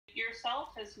yourself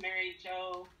as Mary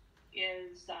Jo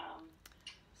is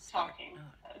talking.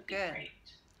 That would be Good. great.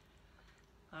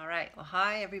 All right. Well,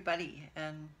 hi, everybody,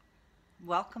 and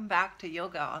welcome back to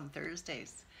Yoga on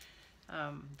Thursdays.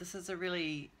 This is a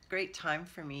really great time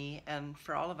for me and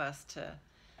for all of us to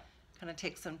kind of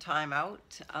take some time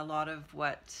out. A lot of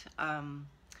what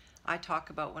I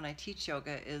talk about when I teach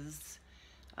yoga is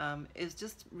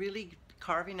just really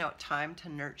carving out time to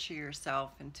nurture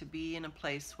yourself and to be in a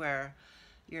place where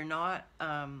you're not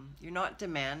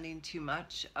demanding too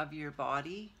much of your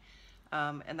body.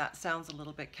 And that sounds a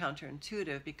little bit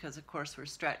counterintuitive because, of course, we're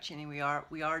stretching and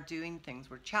we are doing things.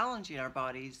 We're challenging our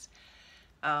bodies,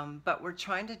 but we're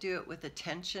trying to do it with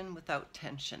attention without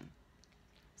tension.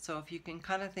 So if you can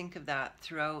kind of think of that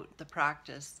throughout the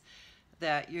practice,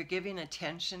 that you're giving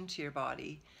attention to your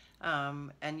body,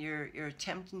 and you're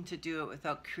attempting to do it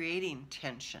without creating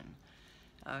tension.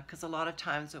 Because a lot of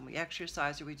times when we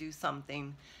exercise or we do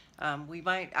something, we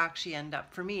might actually end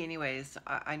up, for me anyways,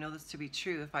 I know this to be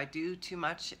true, if I do too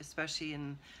much, especially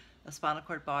in a spinal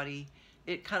cord body,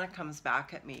 it kind of comes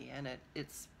back at me, and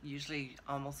it's usually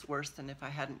almost worse than if I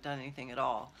hadn't done anything at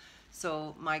all.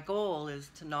 So my goal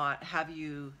is to not have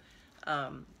you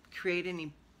create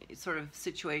any sort of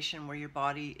situation where your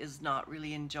body is not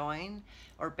really enjoying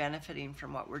or benefiting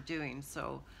from what we're doing.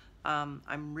 So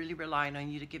I'm really relying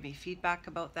on you to give me feedback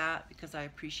about that because I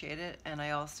appreciate it, and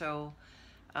I also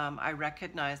I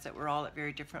recognize that we're all at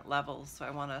very different levels, so I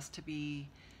want us to be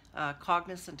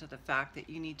cognizant of the fact that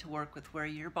you need to work with where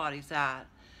your body's at.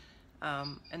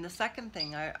 And the second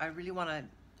thing I really want to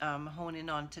hone in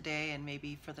on today, and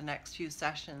maybe for the next few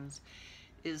sessions,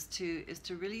 is to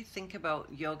really think about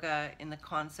yoga in the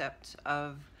concept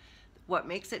of what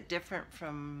makes it different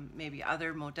from maybe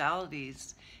other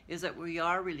modalities is that we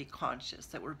are really conscious,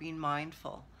 that we're being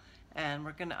mindful. And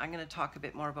I'm gonna talk a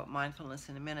bit more about mindfulness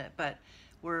in a minute, but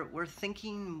we're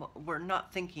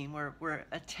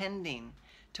attending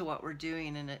to what we're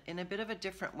doing in a bit of a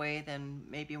different way than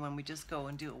maybe when we just go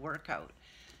and do a workout.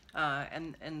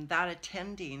 And that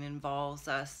attending involves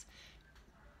us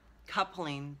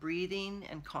coupling breathing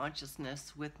and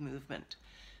consciousness with movement.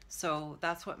 So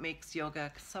that's what makes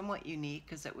yoga somewhat unique,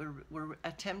 is that we're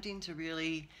attempting to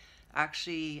really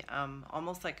actually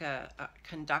almost like a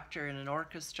conductor in an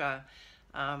orchestra,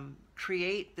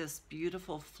 create this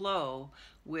beautiful flow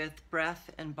with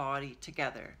breath and body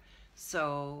together.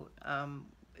 So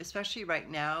especially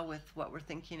right now with what we're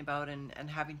thinking about and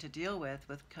having to deal with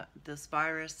this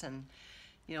virus and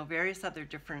various other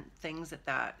different things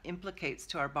that implicates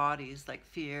to our bodies, like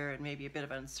fear and maybe a bit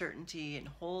of uncertainty and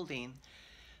holding,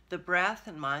 the breath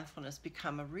and mindfulness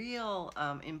become a real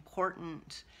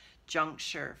important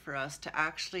juncture for us to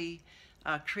actually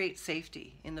create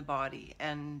safety in the body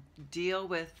and deal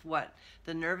with what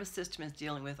the nervous system is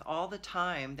dealing with all the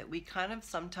time, that we kind of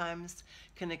sometimes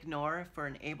can ignore if we're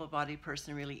an able-bodied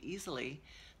person really easily,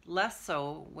 less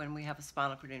so when we have a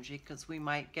spinal cord injury, because we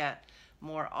might get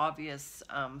more obvious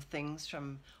things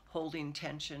from holding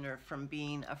tension or from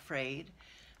being afraid.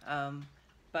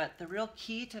 But the real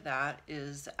key to that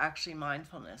is actually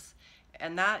mindfulness.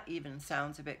 And that even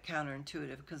sounds a bit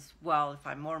counterintuitive because, well, if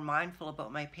I'm more mindful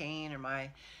about my pain or my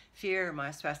fear or my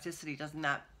spasticity, doesn't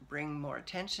that bring more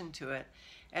attention to it?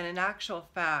 And in actual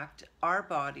fact, our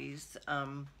bodies,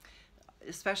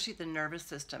 especially the nervous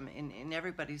system in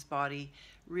everybody's body,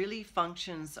 really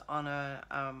functions on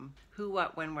a who,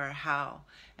 what, when, where, how.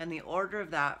 And the order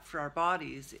of that for our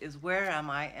bodies is where am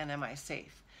I and am I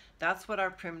safe? That's what our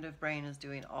primitive brain is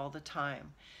doing all the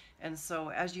time. And so,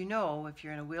 as you know, if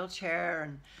you're in a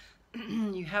wheelchair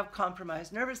and you have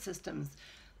compromised nervous systems,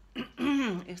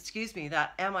 excuse me,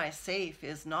 that am I safe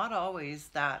is not always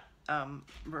that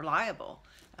reliable,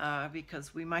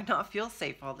 because we might not feel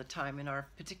safe all the time in our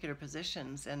particular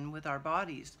positions and with our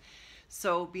bodies.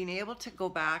 So being able to go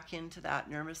back into that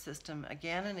nervous system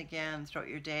again and again throughout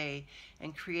your day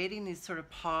and creating these sort of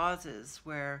pauses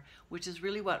which is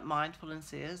really what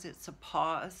mindfulness is. It's a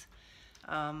pause.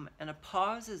 And a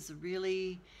pause is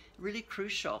really, really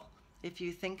crucial. If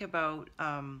you think about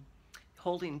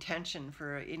holding tension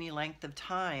for any length of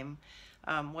time,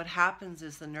 what happens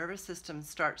is the nervous system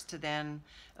starts to then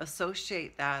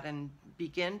associate that and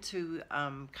begin to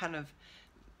kind of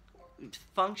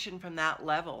function from that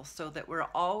level, so that we're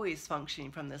always functioning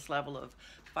from this level of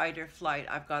fight or flight,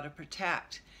 I've got to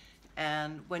protect.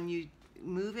 And when you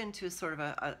move into sort of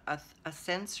a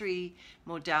sensory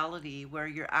modality where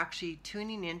you're actually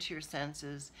tuning into your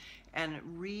senses and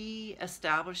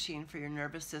re-establishing for your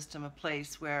nervous system a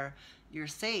place where you're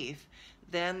safe,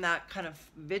 then that kind of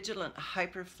vigilant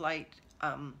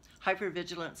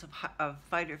hypervigilance of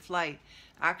fight or flight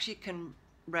actually can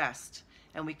rest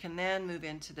And we can then move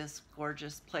into this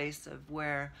gorgeous place of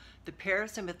where the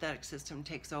parasympathetic system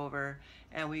takes over,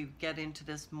 and we get into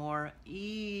this more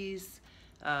ease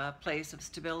place of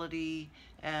stability,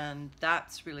 and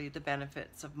that's really the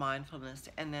benefits of mindfulness.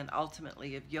 And then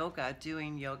ultimately of yoga,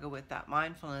 doing yoga with that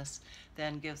mindfulness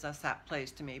then gives us that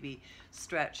place to maybe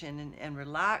stretch in and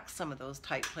relax some of those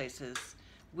tight places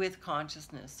with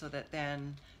consciousness, so that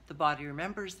then the body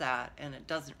remembers that and it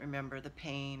doesn't remember the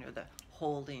pain or the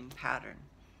holding pattern.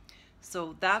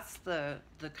 So that's the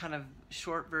kind of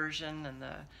short version and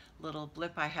the little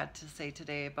blip I had to say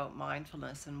today about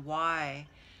mindfulness, and why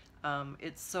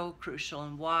it's so crucial,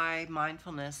 and why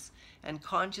mindfulness and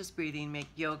conscious breathing make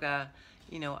yoga,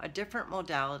 a different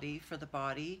modality for the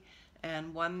body,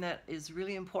 and one that is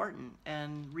really important.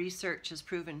 And research has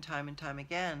proven time and time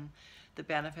again the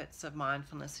benefits of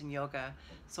mindfulness in yoga.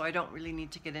 So I don't really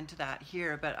need to get into that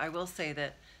here, but I will say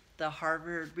that the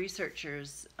Harvard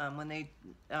researchers, when they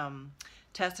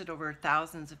tested over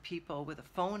thousands of people with a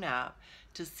phone app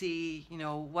to see,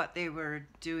 what they were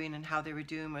doing and how they were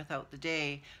doing throughout the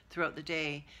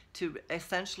day, to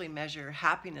essentially measure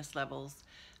happiness levels.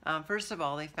 First of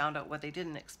all, they found out what they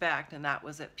didn't expect, and that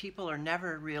was that people are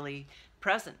never really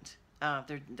present.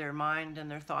 Their mind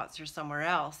and their thoughts are somewhere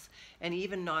else, and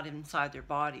even not inside their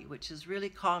body, which is really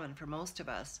common for most of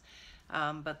us.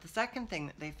 But the second thing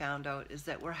that they found out is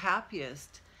that we're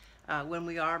happiest when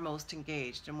we are most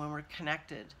engaged, and when we're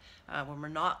connected, when we're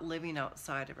not living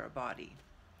outside of our body.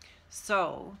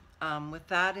 So with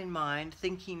that in mind,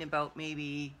 thinking about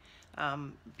maybe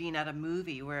being at a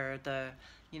movie where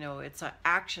it's an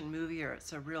action movie, or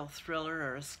it's a real thriller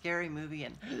or a scary movie,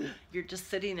 and you're just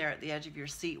sitting there at the edge of your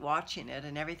seat watching it,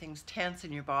 and everything's tense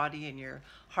in your body and your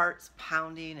heart's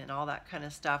pounding and all that kind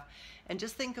of stuff. And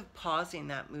just think of pausing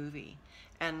that movie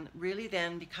and really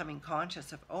then becoming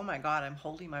conscious of, oh my God, I'm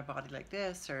holding my body like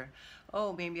this, or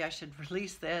oh, maybe I should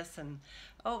release this, and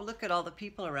oh, look at all the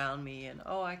people around me, and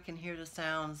oh, I can hear the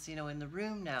sounds, in the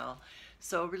room now.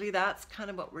 So really that's kind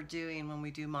of what we're doing when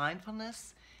we do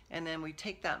mindfulness. And then we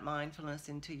take that mindfulness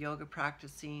into yoga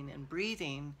practicing and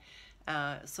breathing,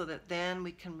 so that then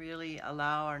we can really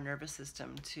allow our nervous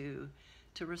system to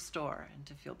restore and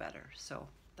to feel better. So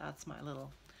that's my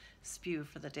little spew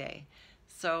for the day.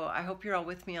 So I hope you're all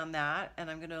with me on that,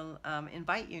 and I'm going to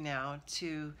invite you now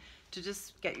to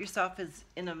just get yourself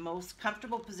in the most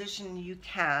comfortable position you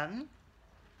can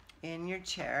in your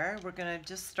chair. We're going to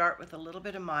just start with a little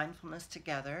bit of mindfulness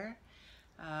together.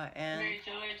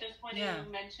 Rachel, I just want to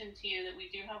mention to you that we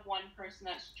do have one person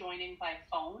that's joining by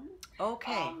phone.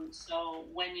 Okay. So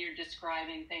when you're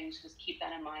describing things, just keep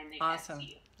that in mind. They Awesome. can't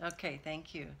see you. Okay,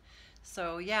 thank you.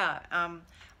 So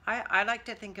I like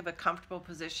to think of a comfortable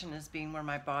position as being where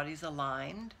my body's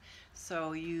aligned.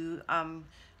 So you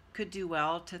could do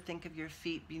well to think of your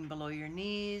feet being below your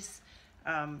knees,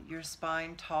 your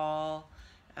spine tall,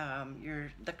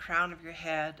 the crown of your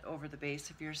head over the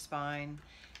base of your spine,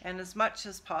 and as much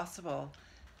as possible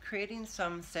creating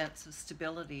some sense of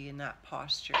stability in that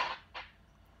posture.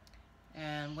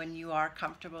 And when you are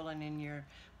comfortable and in your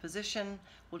position,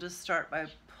 we'll just start by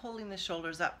pulling the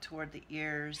shoulders up toward the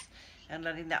ears and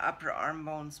letting the upper arm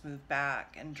bones move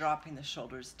back and dropping the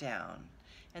shoulders down.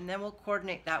 And then we'll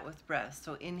coordinate that with breath.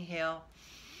 So inhale,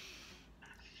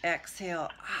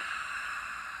 exhale,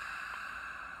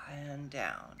 and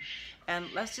down. And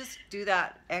let's just do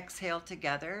that exhale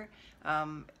together.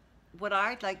 What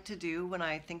I'd like to do when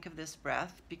I think of this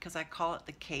breath, because I call it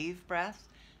the cave breath,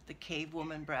 the cave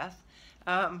woman breath,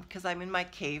 because I'm in my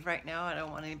cave right now. I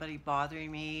don't want anybody bothering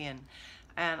me,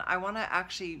 and I want to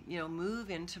actually, move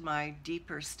into my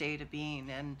deeper state of being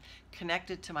and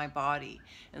connected to my body.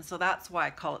 And so that's why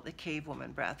I call it the cave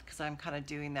woman breath, because I'm kind of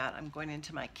doing that. I'm going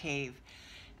into my cave.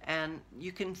 And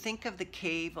you can think of the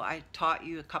cave. I taught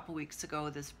you a couple weeks ago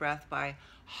this breath by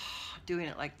doing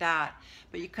it like that.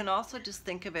 But you can also just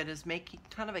think of it as making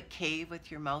kind of a cave with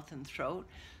your mouth and throat,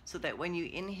 so that when you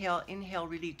inhale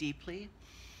really deeply,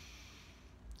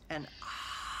 and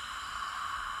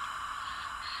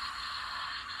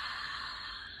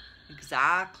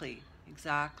exactly.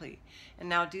 And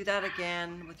now do that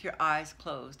again with your eyes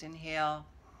closed. Inhale.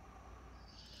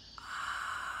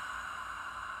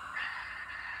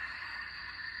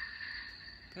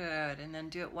 Good. And then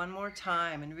do it one more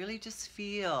time and really just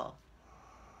feel.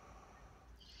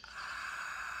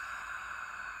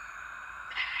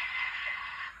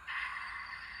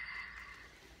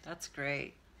 That's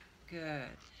great. Good.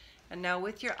 And now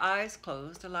with your eyes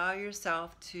closed, allow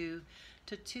yourself to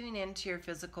tune into your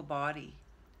physical body.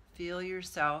 Feel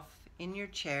yourself in your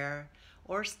chair,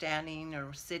 or standing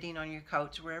or sitting on your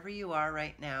couch, wherever you are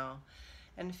right now,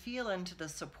 and feel into the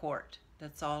support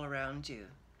that's all around you.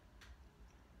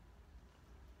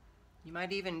 You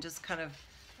might even just kind of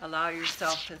allow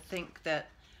yourself to think that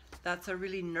that's a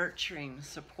really nurturing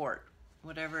support,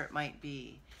 whatever it might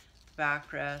be.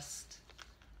 Backrest,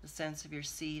 the sense of your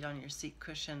seat on your seat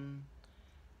cushion,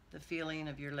 the feeling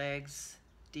of your legs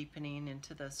deepening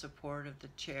into the support of the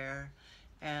chair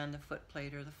and the foot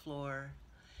plate or the floor.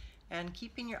 And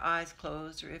keeping your eyes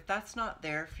closed, or if that's not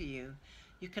there for you,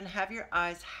 you can have your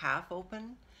eyes half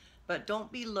open, but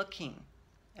don't be looking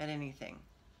at anything.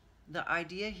 The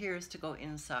idea here is to go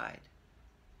inside.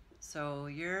 So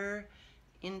your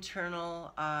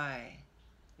internal eye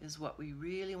is what we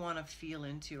really want to feel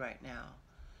into right now.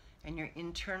 And your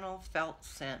internal felt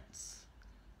sense.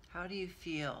 How do you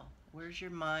feel? Where's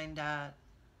your mind at?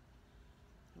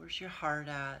 Where's your heart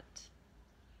at?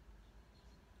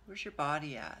 Where's your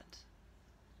body at?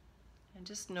 And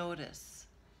just notice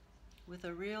with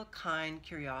a real kind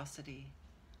curiosity.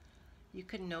 You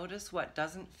can notice what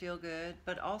doesn't feel good,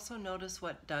 but also notice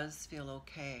what does feel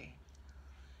okay.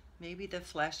 Maybe the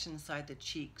flesh inside the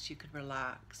cheeks you could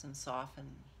relax and soften.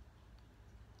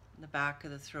 The back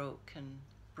of the throat can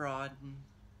broaden,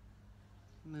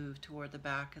 move toward the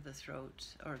back of the throat,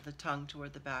 or the tongue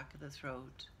toward the back of the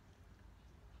throat.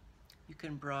 You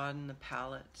can broaden the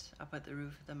palate up at the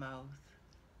roof of the mouth.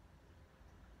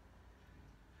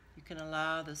 You can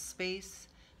allow the space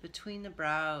between the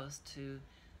brows to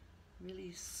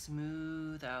really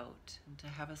smooth out and to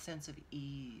have a sense of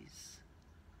ease.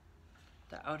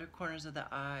 The outer corners of the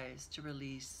eyes to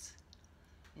release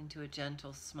into a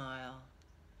gentle smile.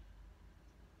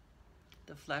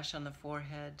 The flesh on the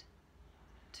forehead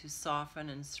to soften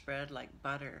and spread like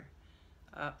butter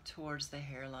up towards the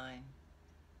hairline.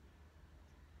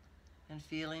 And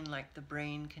feeling like the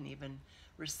brain can even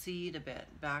recede a bit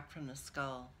back from the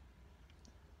skull.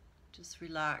 Just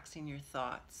relaxing your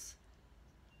thoughts,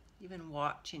 even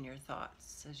watching your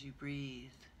thoughts as you breathe.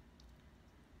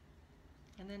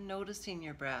 And then noticing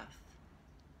your breath.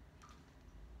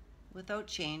 Without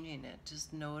changing it,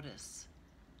 just notice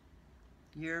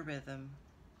your rhythm.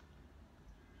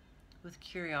 With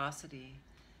curiosity,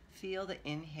 feel the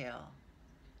inhale.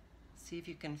 See if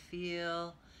you can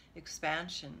feel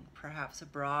expansion, perhaps a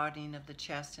broadening of the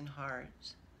chest and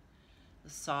heart, the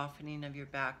softening of your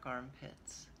back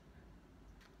armpits,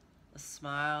 a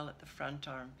smile at the front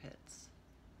armpits.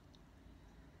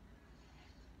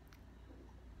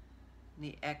 In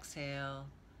the exhale,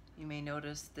 you may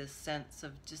notice this sense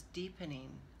of just deepening.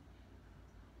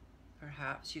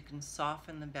 Perhaps you can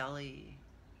soften the belly,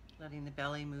 letting the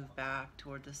belly move back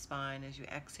toward the spine as you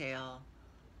exhale,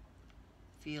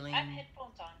 feeling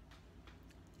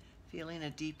a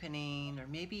deepening or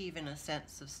maybe even a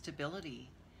sense of stability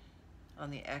on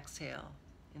the exhale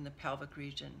in the pelvic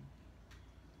region.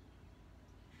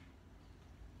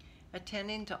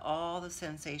 Attending to all the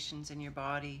sensations in your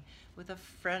body with a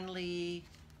friendly,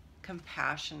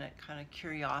 compassionate kind of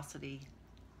curiosity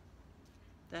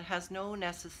that has no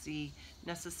necessarily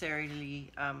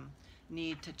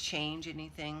need to change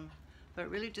anything, but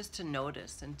really just to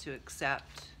notice and to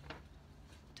accept,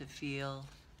 to feel.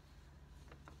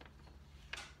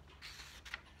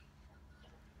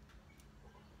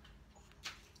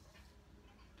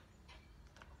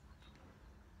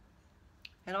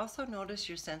 And also notice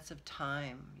your sense of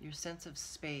time, your sense of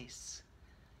space.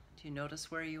 Do you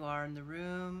notice where you are in the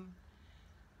room?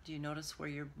 Do you notice where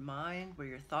your mind, where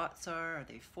your thoughts are? Are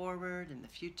they forward, in the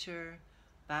future,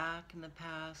 back in the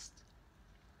past?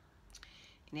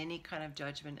 In any kind of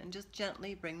judgment, and just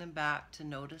gently bring them back to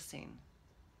noticing.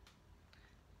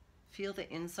 Feel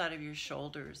the inside of your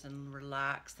shoulders and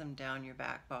relax them down your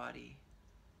back body.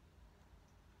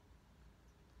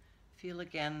 Feel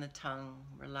again the tongue,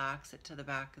 relax it to the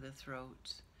back of the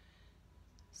throat,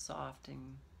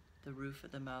 softening the roof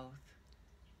of the mouth.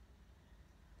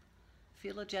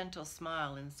 Feel a gentle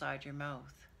smile inside your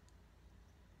mouth.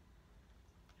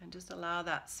 And just allow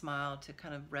that smile to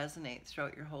kind of resonate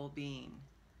throughout your whole being.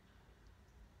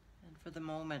 And for the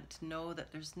moment, know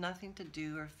that there's nothing to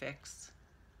do or fix.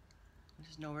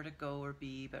 There's nowhere to go or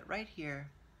be, but right here.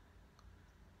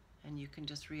 And you can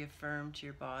just reaffirm to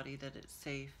your body that it's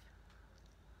safe,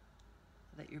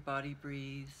 that your body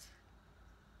breathes,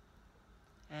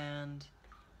 and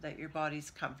that your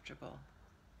body's comfortable.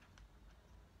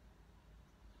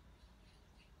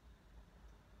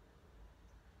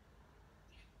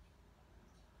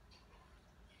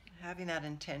 Having that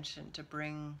intention to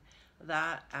bring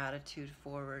that attitude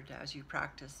forward as you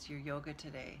practice your yoga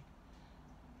today.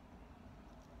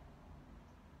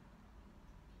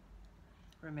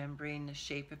 Remembering the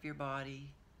shape of your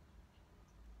body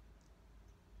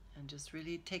and just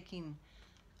really taking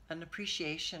an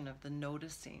appreciation of the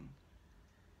noticing,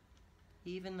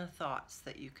 even the thoughts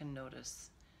that you can notice.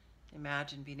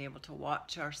 Imagine being able to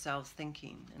watch ourselves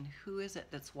thinking, and who is it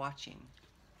that's watching?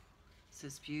 It's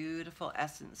this beautiful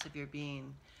essence of your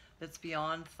being that's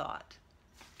beyond thought,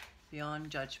 beyond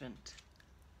judgment.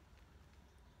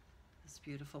 This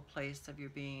beautiful place of your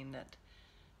being that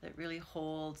really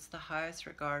holds the highest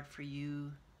regard for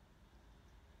you,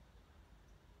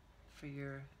 for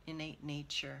your innate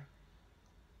nature.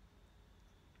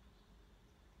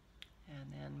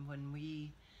 And then when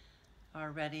we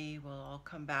are ready, we'll all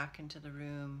come back into the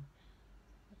room,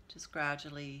 just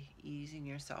gradually easing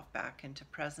yourself back into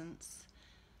presence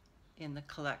in the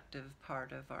collective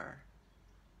part of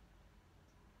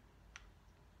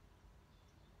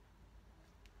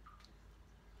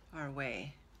our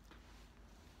way.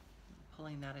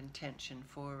 Pulling that intention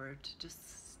forward to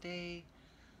just stay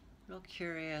real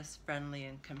curious, friendly,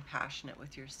 and compassionate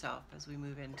with yourself as we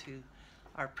move into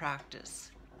our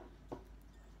practice.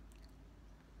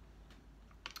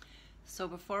 So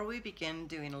before we begin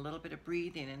doing a little bit of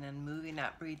breathing and then moving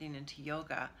that breathing into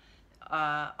yoga,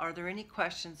 are there any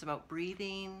questions about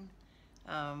breathing?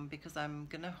 Because I'm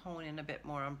going to hone in a bit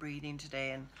more on breathing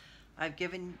today, and I've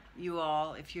given you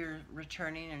all, if you're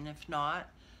returning, and if not,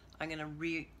 I'm going to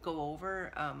go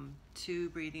over 2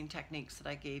 breathing techniques that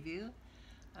I gave you.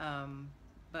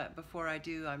 But before I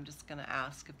do, I'm just going to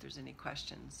ask if there's any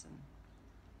questions, and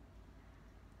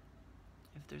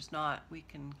if there's not, we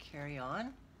can carry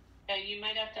on. You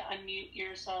might have to unmute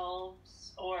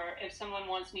yourselves, or if someone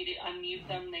wants me to unmute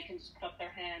them, they can just put up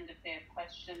their hand if they have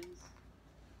questions.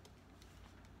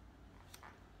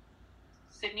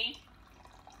 Sydney?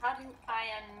 How do I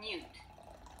unmute?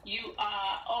 You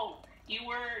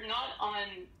were not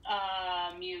on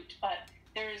mute, but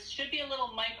there should be a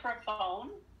little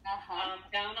microphone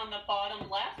down on the bottom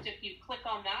left. If you click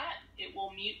on that, it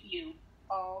will mute you.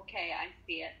 Okay, I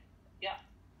see it. Yeah.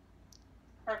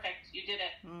 Perfect, you did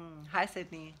it. Hi,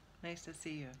 Sydney. Nice to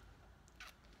see you.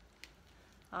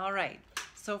 All right,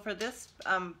 so for this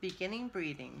beginning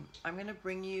breathing, I'm going to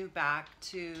bring you back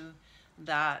to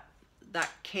that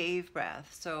cave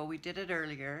breath. So we did it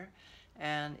earlier,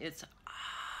 and it's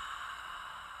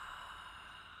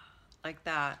like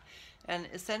that. And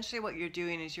essentially what you're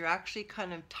doing is you're actually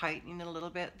kind of tightening a little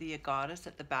bit the glottis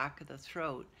at the back of the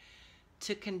throat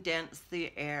to condense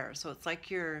the air. So it's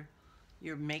like you're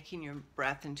making your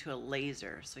breath into a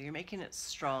laser, so you're making it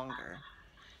stronger.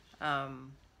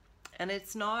 And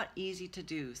it's not easy to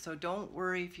do, so don't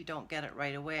worry if you don't get it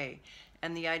right away.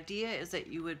 And the idea is that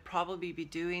you would probably be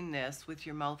doing this with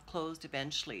your mouth closed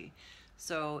eventually.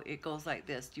 So it goes like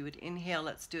this. You would inhale,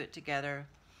 let's do it together.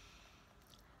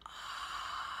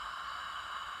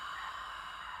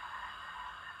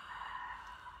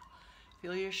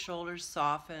 Feel your shoulders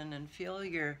soften and feel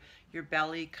your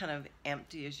belly kind of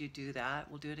empty as you do that.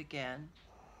 We'll do it again.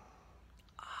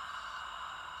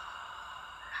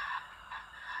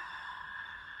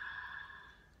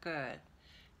 Good.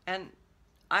 And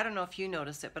I don't know if you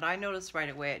notice it, but I notice right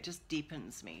away it just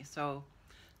deepens me. So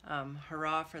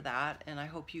hurrah for that, and I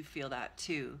hope you feel that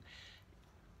too.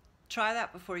 Try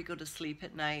that before you go to sleep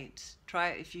at night. Try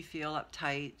it if you feel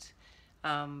uptight.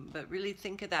 But really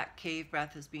think of that cave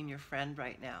breath as being your friend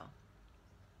right now.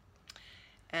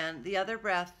 And the other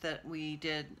breath that we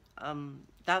did,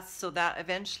 that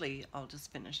eventually, I'll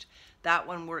just finish. That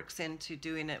one works into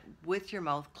doing it with your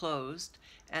mouth closed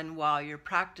and while you're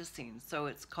practicing. So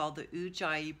it's called the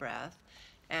Ujjayi breath.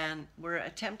 And we're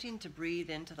attempting to breathe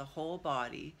into the whole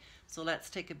body. So let's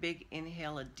take a big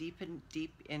inhale, a deep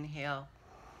inhale.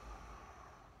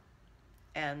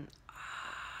 And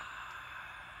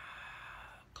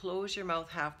close your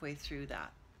mouth halfway through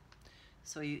that.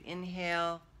 So you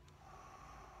inhale,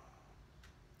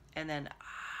 and then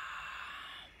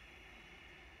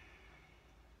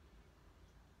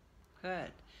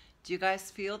good. Do you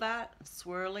guys feel that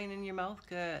swirling in your mouth?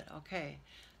 Good. Okay,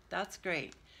 that's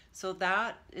great. So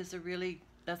that's a really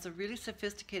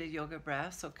sophisticated yoga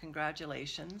breath. So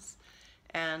congratulations.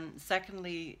 And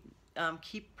secondly,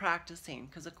 keep practicing,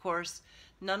 because of course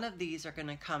none of these are going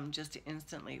to come just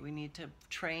instantly. We need to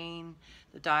train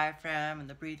the diaphragm and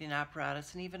the breathing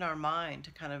apparatus and even our mind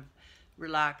to kind of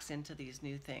relax into these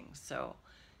new things. So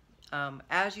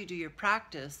as you do your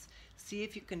practice, see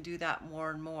if you can do that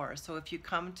more and more. So if you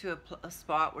come to a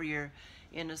spot where you're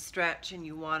in a stretch and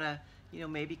you want to,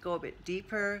 maybe go a bit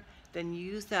deeper, then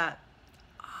use that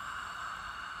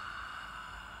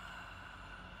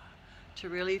to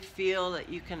really feel that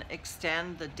you can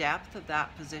extend the depth of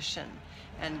that position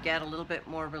and get a little bit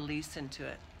more release into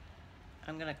it.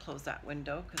 I'm going to close that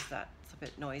window because that's a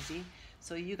bit noisy.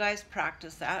 So you guys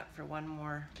practice that for one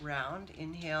more round.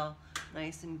 Inhale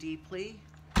nice and deeply,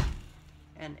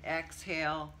 and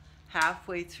exhale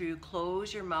halfway through.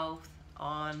 Close your mouth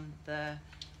on the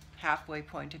halfway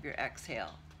point of your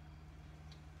exhale.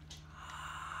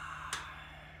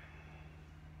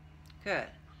 Good.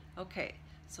 Okay,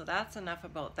 so that's enough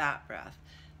about that breath.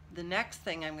 The next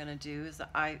thing I'm going to do is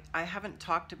I haven't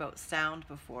talked about sound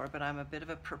before, but I'm a bit of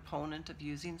a proponent of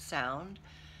using sound.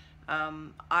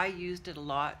 I used it a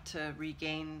lot to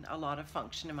regain a lot of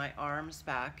function in my arms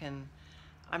back, and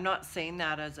I'm not saying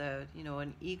that as a,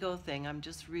 an ego thing. I'm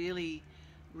just really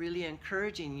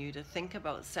encouraging you to think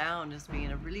about sound as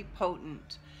being a really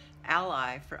potent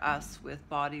ally for us with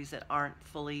bodies that aren't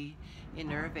fully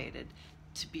innervated,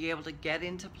 to be able to get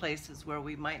into places where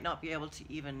we might not be able to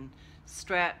even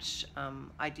stretch,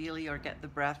 ideally, or get the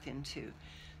breath into.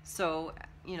 So,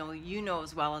 you know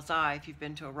as well as I, if you've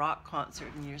been to a rock concert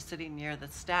and you're sitting near the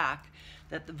stack,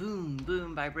 that the boom,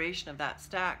 boom vibration of that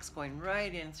stack's going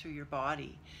right in through your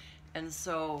body. And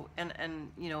so, and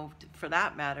for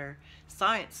that matter,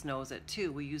 science knows it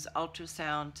too. We use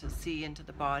ultrasound to see into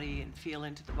the body and feel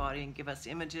into the body and give us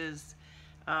images.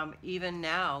 Even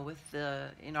now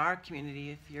in our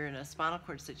community, if you're in a spinal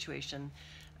cord situation,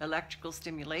 electrical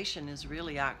stimulation is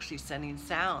really actually sending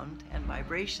sound and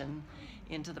vibration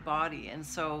into the body. And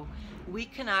so we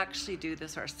can actually do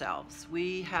this ourselves.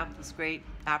 We have this great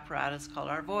apparatus called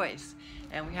our voice,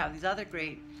 and we have these other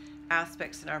great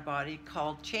aspects in our body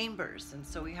called chambers. And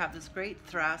so we have this great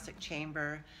thoracic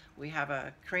chamber, we have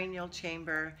a cranial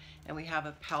chamber, and we have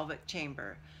a pelvic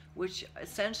chamber, which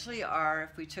essentially are,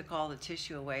 if we took all the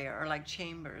tissue away, are like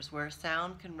chambers where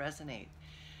sound can resonate.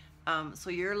 So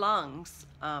your lungs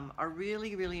are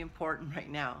really important right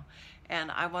now. And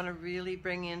I want to really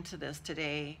bring into this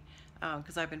today,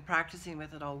 because I've been practicing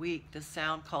with it all week, this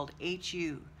sound called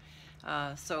HU.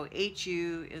 So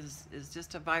HU is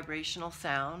just a vibrational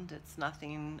sound. It's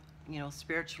nothing,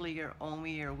 spiritually or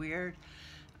ohmy or weird.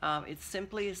 It's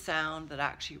simply a sound that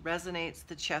actually resonates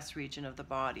the chest region of the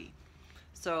body.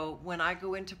 So when I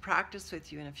go into practice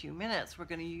with you in a few minutes, we're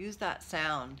going to use that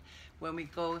sound when we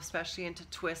go, especially into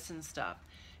twists and stuff.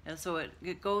 And so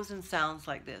it goes and sounds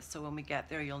like this. So when we get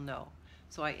there, you'll know.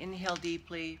 So I inhale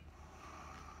deeply.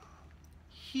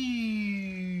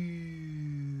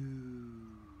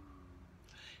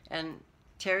 And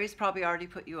Terry's probably already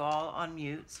put you all on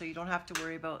mute, so you don't have to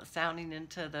worry about sounding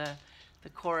into the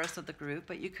chorus of the group,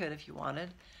 but you could if you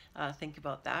wanted. Think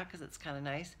about that, because it's kind of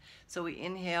nice. So we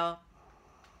inhale,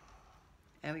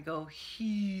 and we go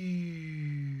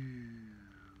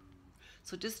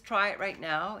So just try it right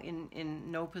now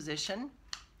in no position,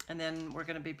 and then we're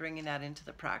going to be bringing that into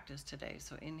the practice today.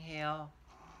 So inhale,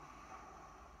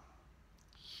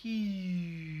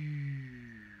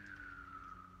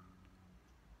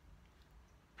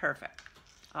 perfect.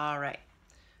 All right,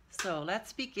 so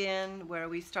let's begin where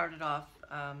we started off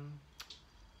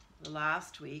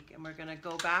last week, and we're going to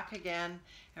go back again,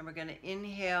 and we're going to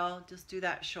inhale, just do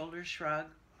that shoulder shrug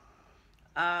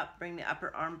up, bring the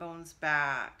upper arm bones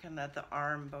back, and let the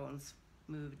arm bones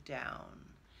move down.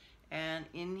 And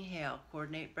inhale,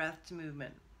 coordinate breath to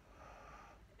movement.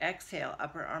 Exhale,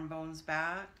 upper arm bones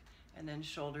back, and then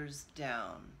shoulders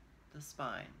down the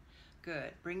spine.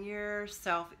 Good. Bring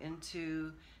yourself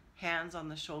into hands on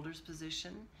the shoulders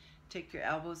position. Take your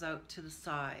elbows out to the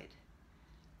side.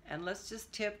 And let's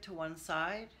just tip to one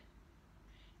side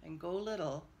and go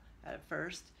little at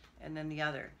first, and then the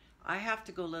other. I have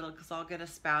to go little because I'll get a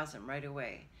spasm right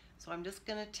away. So I'm just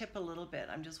going to tip a little bit.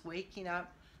 I'm just waking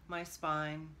up my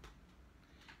spine,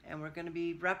 and we're going to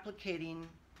be replicating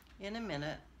in a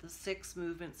minute the 6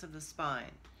 movements of the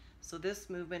spine. So this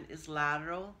movement is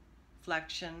lateral,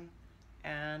 flexion,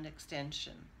 and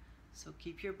extension. So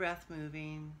keep your breath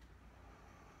moving,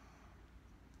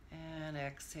 and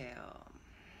exhale,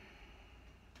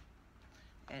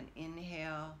 and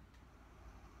inhale,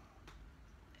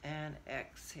 and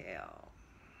exhale.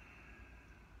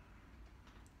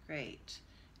 Great.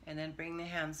 And then bring the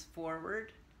hands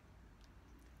forward,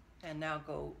 and now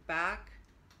go back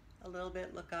a little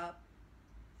bit, look up,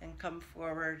 and come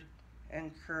forward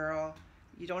and curl.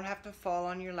 You don't have to fall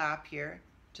on your lap here.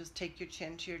 Just take your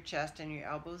chin to your chest and your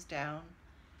elbows down,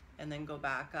 and then go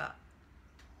back up,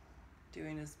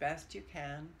 doing as best you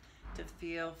can to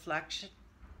feel flexion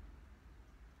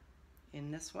in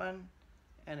this one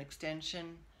and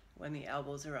extension when the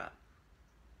elbows are up.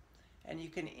 And you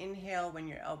can inhale when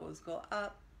your elbows go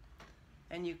up,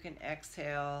 and you can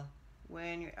exhale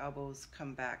when your elbows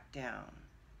come back down.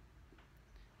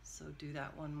 So do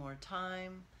that one more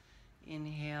time.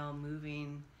 Inhale,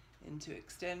 moving into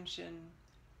extension,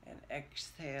 And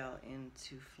exhale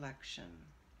into flexion.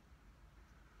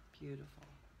 Beautiful.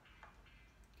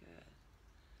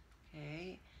 Good.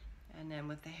 Okay. And then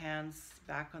with the hands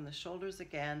back on the shoulders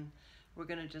again, we're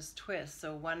going to just twist.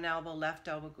 So one elbow, left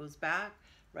elbow goes back,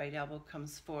 right elbow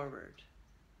comes forward.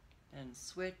 And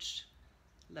switch,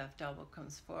 left elbow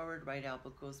comes forward, right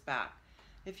elbow goes back.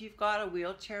 If you've got a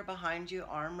wheelchair behind you,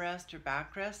 armrest or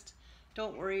backrest,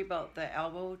 don't worry about the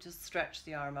elbow, just stretch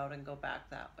the arm out and go back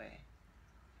that way.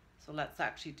 So let's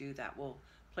actually do that. We'll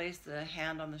place the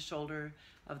hand on the shoulder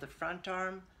of the front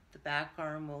arm, the back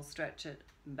arm will stretch it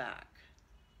back,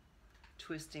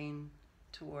 twisting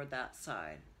toward that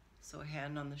side. So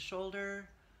hand on the shoulder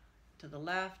to the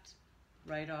left,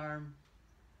 right arm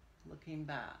looking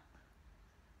back.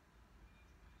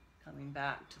 Coming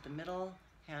back to the middle,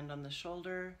 hand on the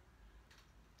shoulder,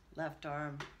 left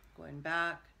arm going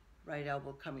back, right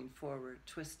elbow coming forward,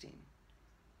 twisting.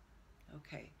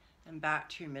 Okay, and back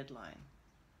to your midline.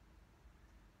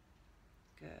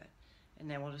 Good. And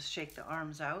then we'll just shake the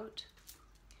arms out.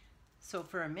 So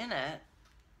for a minute,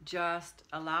 just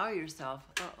allow yourself,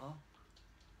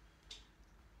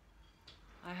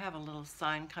 I have a little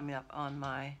sign coming up on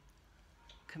my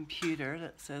computer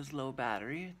that says low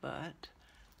battery, but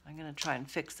I'm going to try and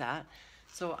fix that.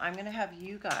 So I'm going to have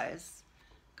you guys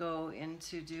go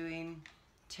into doing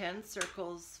 10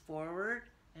 circles forward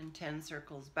and 10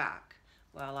 circles back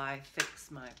while I fix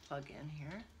my plug-in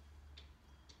here.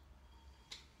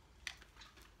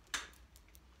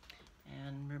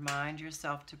 And remind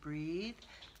yourself to breathe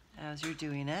as you're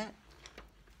doing it.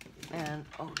 And,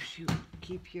 oh shoot,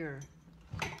 keep your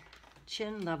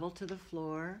chin level to the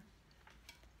floor.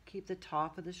 Keep the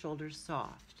top of the shoulders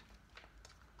soft.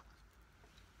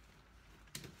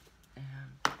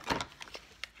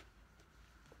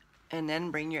 And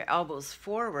then bring your elbows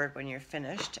forward when you're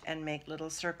finished and make little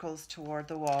circles toward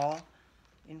the wall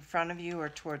in front of you or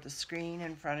toward the screen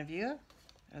in front of you,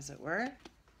 as it were.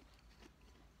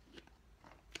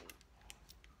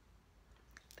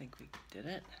 I think we did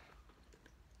it.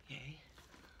 Yay.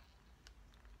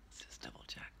 Let's just double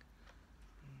check.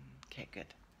 Okay,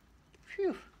 good.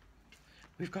 Phew.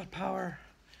 We've got power.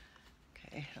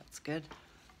 Okay, that's good.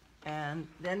 And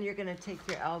then you're going to take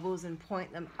your elbows and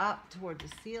point them up toward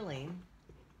the ceiling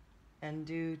and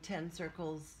do 10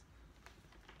 circles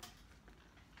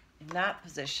in that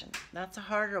position. That's a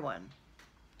harder one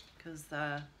because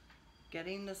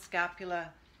getting the scapula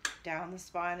down the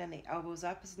spine and the elbows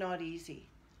up is not easy.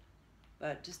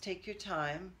 But just take your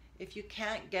time. If you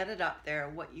can't get it up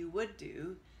there, what you would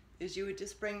do is you would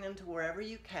just bring them to wherever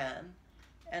you can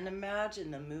and imagine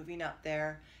them moving up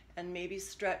there. And maybe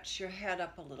stretch your head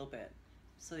up a little bit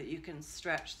so that you can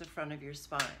stretch the front of your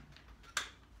spine.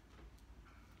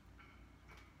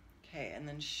 Okay, and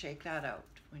then shake that out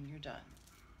when you're done.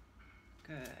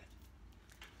 Good.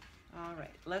 All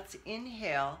right, let's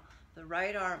inhale the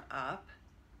right arm up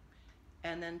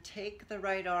and then take the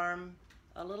right arm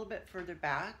a little bit further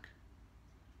back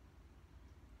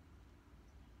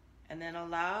and then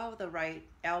allow the right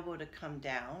elbow to come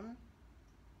down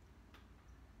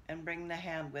and bring the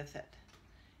hand with it.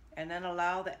 And then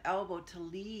allow the elbow to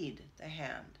lead the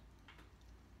hand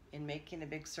in making a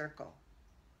big circle.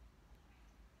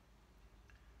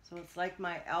 So it's like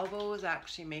my elbow is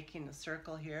actually making a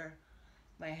circle here.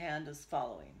 My hand is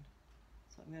following.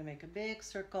 So I'm going to make a big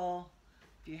circle.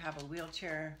 If you have a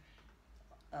wheelchair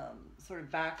sort of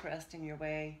backrest in your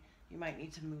way, you might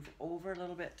need to move over a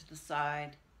little bit to the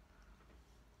side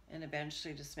and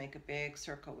eventually just make a big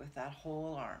circle with that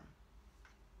whole arm.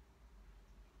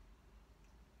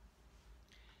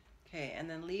 Okay, and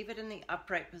then leave it in the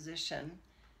upright position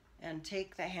and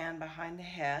take the hand behind the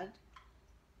head.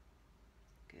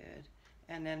 Good.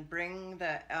 And then bring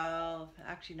the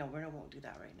actually no, we won't do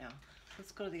that right now.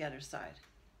 Let's go to the other side.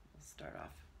 We'll start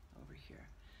off over here.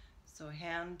 So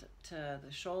hand to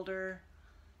the shoulder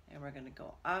and we're going to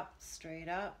go up, straight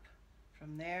up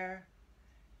from there,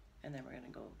 and then we're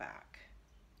going to go back.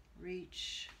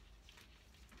 Reach,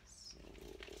 so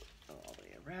go all the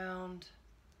way around.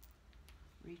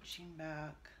 Reaching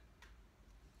back.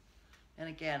 And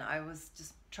again, I was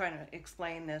just trying to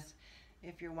explain this.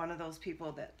 If you're one of those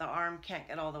people that the arm can't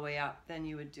get all the way up, then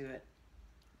you would do it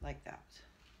like that.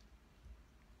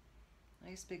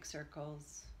 Nice big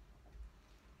circles.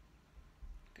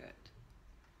 Good.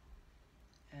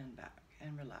 And back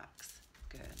and relax.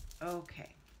 Good. Okay.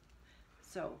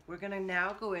 So we're going to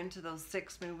now go into those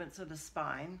 6 movements of the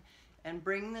spine and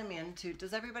bring them into,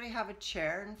 does everybody have a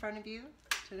chair in front of you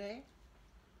today?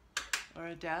 Or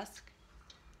a desk?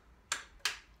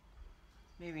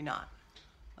 Maybe not.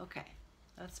 Okay,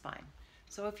 that's fine.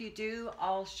 So if you do,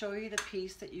 I'll show you the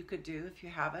piece that you could do if you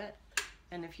have it.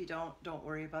 And if you don't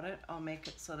worry about it. I'll make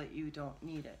it so that you don't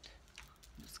need it.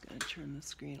 I'm just going to turn the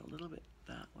screen a little bit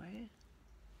that way.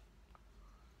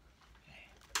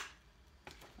 Okay.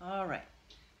 All right.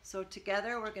 So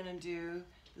together we're going to do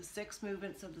the 6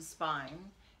 movements of the spine,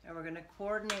 and we're going to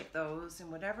coordinate those in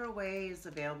whatever way is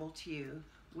available to you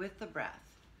with the breath.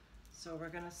 So we're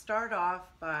going to start off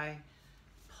by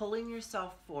pulling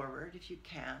yourself forward if you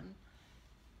can.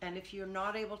 And if you're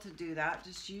not able to do that,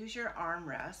 just use your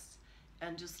armrests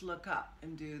and just look up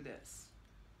and do this.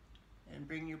 And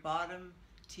bring your bottom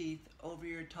teeth over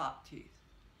your top teeth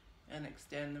and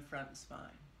extend the front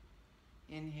spine.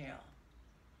 Inhale.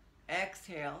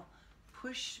 Exhale.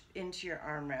 Push into your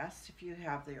armrest if you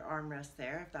have your armrest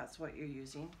there, if that's what you're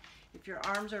using. If your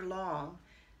arms are long,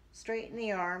 straighten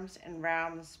the arms and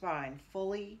round the spine,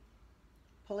 fully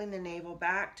pulling the navel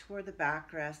back toward the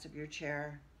backrest of your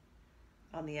chair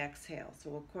on the exhale. So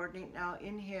we'll coordinate now.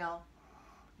 Inhale,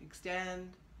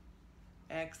 extend,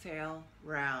 exhale,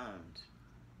 round.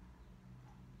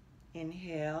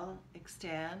 Inhale,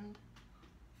 extend.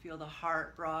 Feel the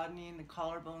heart broadening, the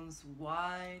collarbones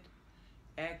wide.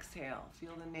 Exhale,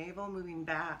 feel the navel moving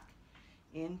back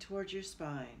in towards your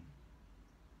spine.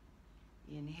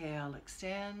 Inhale,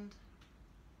 extend,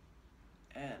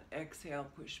 and exhale,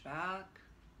 push back.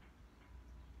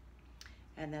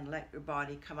 And then let your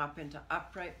body come up into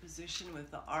upright position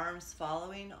with the arms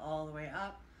following all the way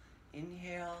up.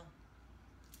 Inhale,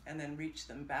 and then reach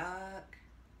them back.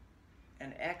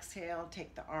 And exhale,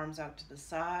 take the arms out to the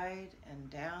side and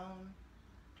down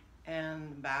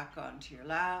and back onto your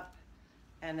lap.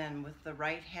 And then with the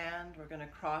right hand, we're going to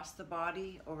cross the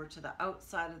body over to the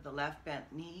outside of the left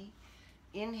bent knee.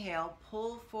 Inhale,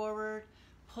 pull forward,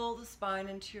 pull the spine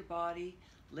into your body,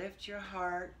 lift your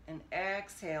heart, and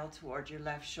exhale towards your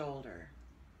left shoulder.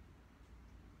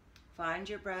 Find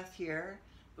your breath here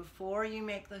before you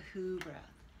make the who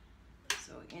breath.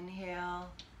 So inhale,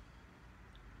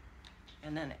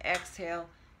 and then exhale,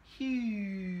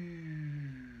 hoo.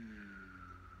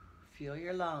 Feel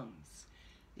your lungs.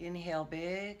 Inhale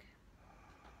big.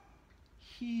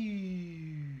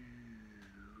 Hoo.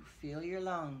 Feel your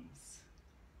lungs.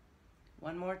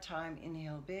 One more time.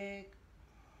 Inhale big.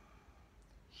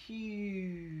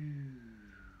 Hoo.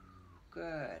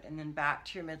 Good. And then back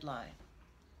to your midline.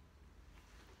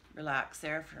 Relax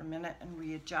there for a minute and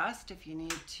readjust if you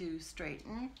need to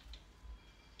straighten.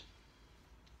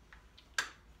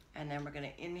 And then we're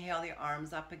going to inhale the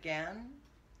arms up again.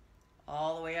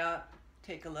 All the way up.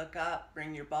 Take a look up,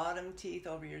 bring your bottom teeth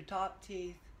over your top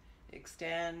teeth,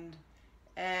 extend,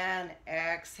 and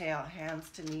exhale,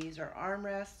 hands to knees or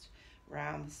armrest,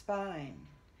 round the spine.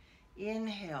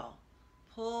 Inhale,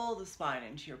 pull the spine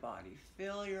into your body,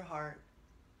 fill your heart.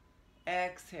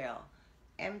 Exhale,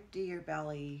 empty your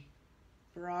belly,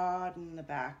 broaden the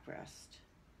back breast.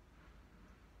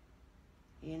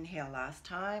 Inhale last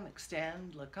time,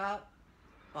 extend, look up,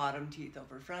 bottom teeth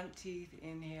over front teeth,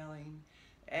 inhaling.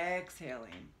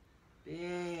 Exhaling,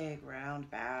 big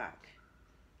round back,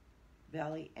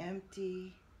 belly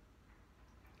empty,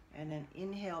 and then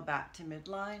inhale back to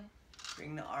midline,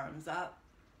 bring the arms up,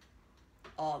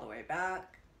 all the way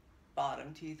back,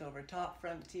 bottom teeth over top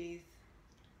front teeth.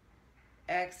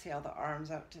 Exhale the arms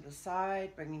out to the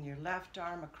side, bringing your left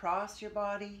arm across your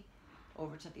body,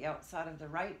 over to the outside of the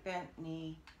right bent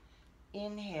knee.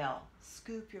 Inhale,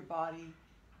 scoop your body,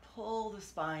 pull the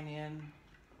spine in,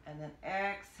 and then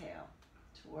exhale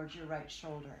towards your right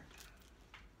shoulder.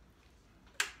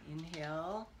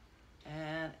 Inhale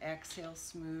and exhale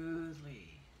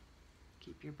smoothly.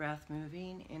 Keep your breath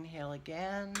moving. Inhale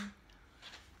again.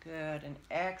 Good. And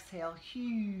exhale.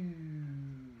 Hoo.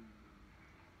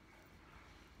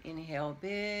 Inhale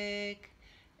big.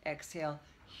 Exhale.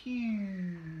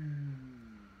 Hoo.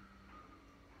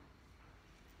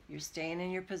 You're staying in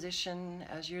your position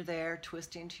as you're there,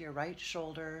 twisting to your right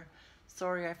shoulder.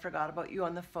 Sorry, I forgot about you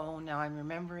on the phone. Now I'm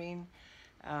remembering.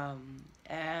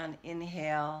 And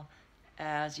inhale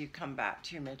as you come back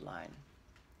to your midline.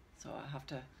 So I'll have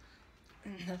to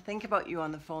think about you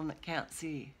on the phone that can't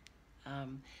see.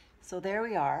 So there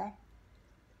we are.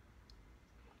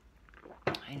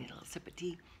 I need a little sip of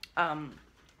tea.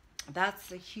 That's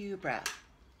the hoo breath.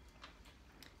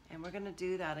 And we're going to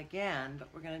do that again, but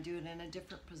we're going to do it in a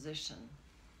different position.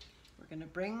 We're going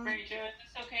to bring... Mary Jo, is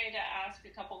this okay to ask a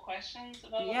couple questions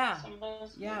about some of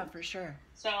those? Yeah, for sure.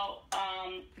 So,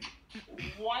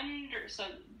 so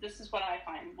this is what I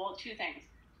find. Well, 2 things.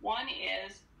 One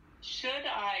is, should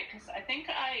I, because I think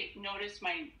I noticed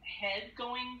my head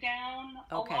going down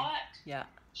a lot. Yeah.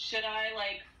 should I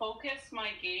like focus my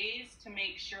gaze to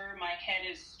make sure my head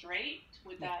is straight?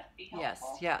 Would that be helpful? Yes,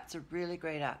 yeah, it's a really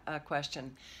great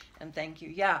question, and thank you.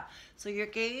 Yeah, so your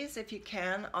gaze, if you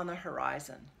can, on the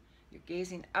horizon. You're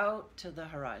gazing out to the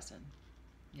horizon.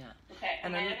 Yeah. Okay,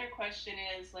 and my other question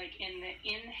is, like, in the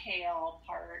inhale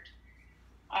part,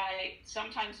 I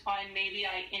sometimes find maybe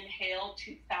I inhale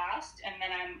too fast and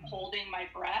then I'm holding my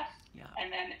breath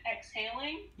and then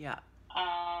exhaling. Yeah.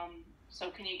 So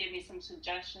can you give me some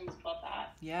suggestions about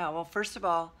that? Yeah, well, first of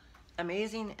all,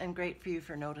 amazing and great for you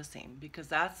for noticing, because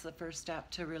that's the first step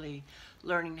to really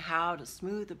learning how to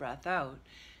smooth the breath out.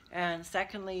 And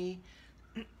secondly,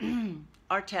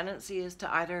 our tendency is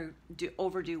to either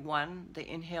overdo one, the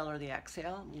inhale or the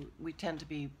exhale. We tend to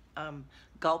be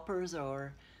gulpers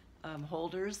or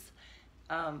holders.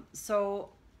 So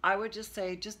I would just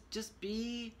say just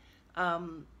be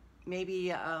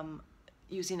maybe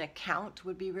using a count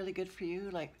would be really good for you,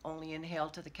 like only inhale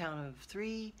to the count of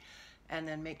 3 and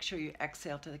then make sure you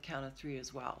exhale to the count of 3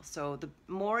 as well. So the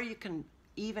more you can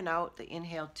even out the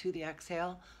inhale to the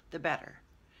exhale, the better.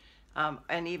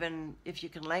 And even if you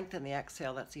can lengthen the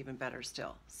exhale, that's even better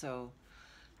still. So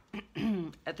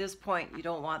at this point, you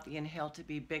don't want the inhale to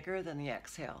be bigger than the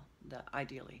exhale,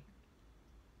 ideally.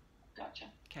 Gotcha.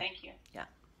 Okay. Thank you. Yeah.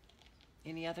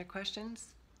 Any other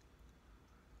questions?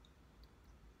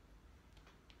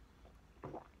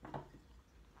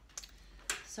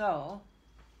 So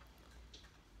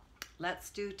let's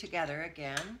do together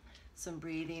again some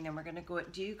breathing, and we're going to go.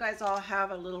 Do you guys all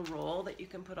have a little roll that you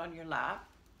can put on your lap?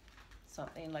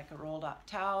 Something like a rolled up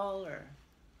towel or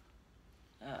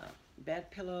a bed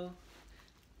pillow.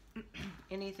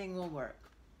 Anything will work.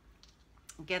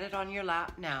 Get it on your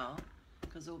lap now,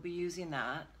 because we'll be using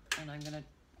that, and I'm going to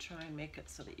try and make it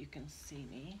so that you can see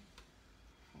me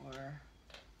for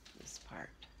this part.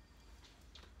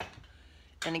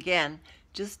 And again,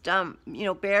 just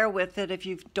bear with it if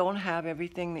you don't have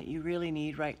everything that you really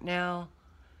need right now.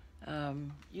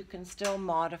 You can still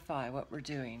modify what we're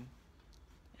doing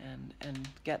and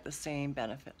get the same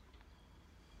benefit.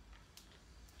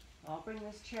 I'll bring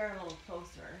this chair a little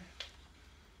closer.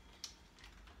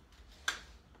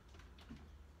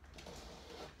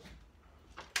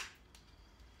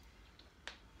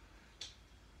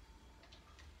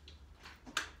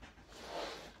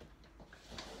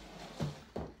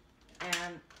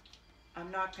 And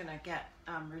I'm not going to get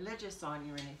religious on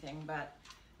you or anything, but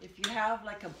if you have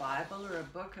like a Bible or a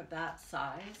book of that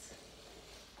size,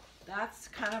 that's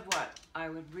kind of what I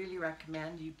would really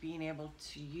recommend you being able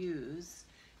to use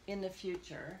in the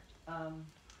future,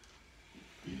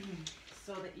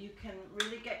 so that you can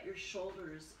really get your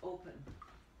shoulders open.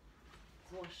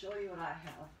 So I'll show you what I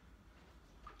have.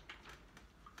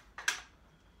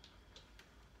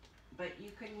 But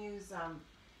you can use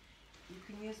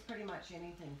pretty much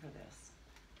anything for this.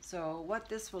 So what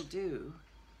this will do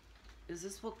is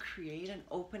this will create an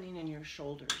opening in your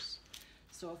shoulders.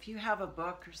 So if you have a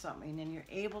book or something and you're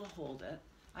able to hold it,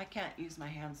 I can't use my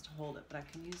hands to hold it, but I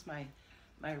can use my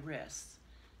wrists.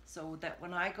 So that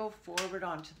when I go forward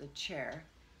onto the chair,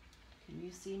 can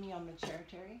you see me on the chair,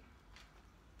 Terry?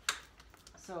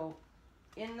 So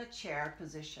in the chair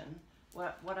position,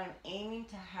 what I'm aiming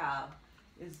to have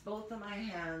is both of my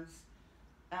hands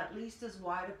at least as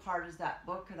wide apart as that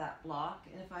book or that block.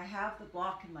 And if I have the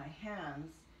block in my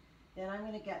hands, then I'm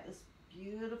going to get this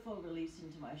beautiful release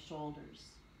into my shoulders.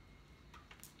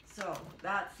 So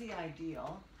that's the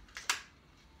ideal.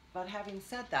 But having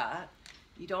said that,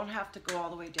 you don't have to go all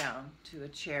the way down to a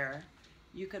chair.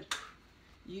 You could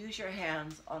use your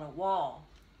hands on a wall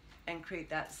and create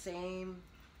that same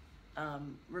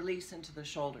release into the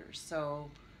shoulders. So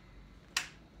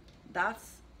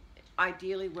that's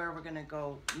ideally where we're going to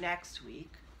go next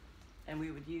week, and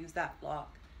we would use that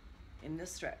block in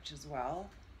this stretch as well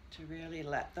to really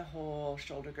let the whole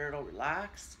shoulder girdle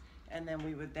relax, and then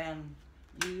we would then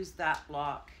use that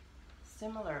block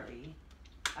similarly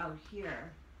out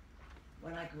here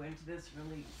when I go into this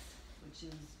release, which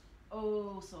is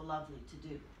oh so lovely to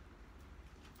do.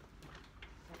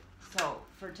 So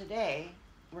for today,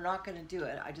 we're not going to do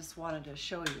it. I just wanted to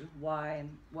show you why and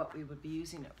what we would be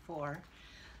using it for.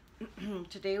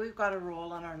 Today we've got a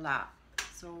roll on our lap.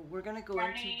 So we're going to go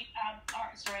Mary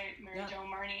yeah. Jo,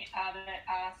 Marnie Abbott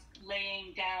asked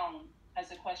laying down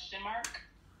as a question mark.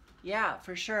 Yeah,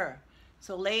 for sure.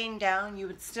 So laying down, you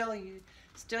would still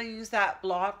use that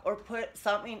block or put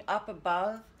something up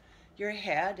above your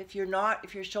head. If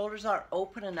your shoulders aren't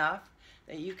open enough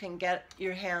that you can get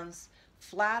your hands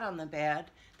flat on the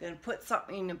bed, then put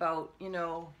something about,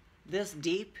 this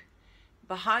deep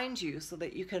behind you so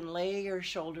that you can lay your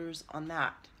shoulders on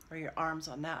that. or your arms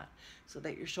on that, so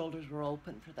that your shoulders were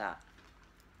open for that.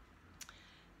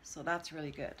 So that's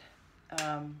really good.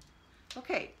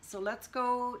 Okay, so let's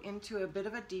go into a bit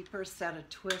of a deeper set of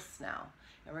twists now.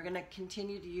 And we're gonna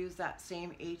continue to use that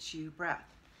same HU breath.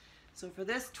 So for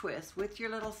this twist, with your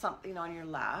little something on your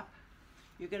lap,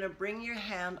 you're gonna bring your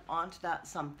hand onto that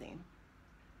something.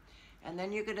 And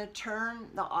then you're gonna turn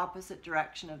the opposite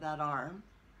direction of that arm.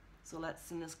 So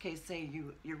let's, in this case, say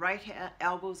your right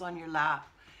elbow's on your lap.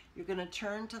 You're gonna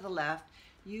turn to the left.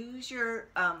 Use your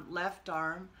left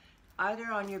arm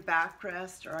either on your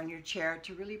backrest or on your chair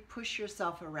to really push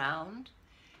yourself around.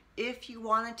 If you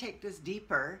wanna take this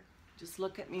deeper, just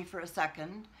look at me for a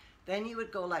second, then you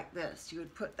would go like this. You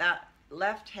would put that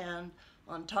left hand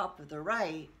on top of the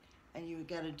right, and you would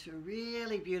get into a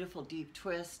really beautiful deep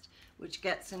twist, which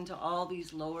gets into all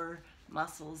these lower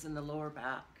muscles in the lower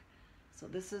back. So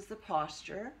this is the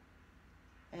posture,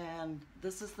 and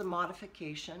this is the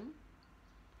modification.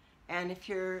 And if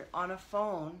you're on a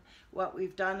phone, what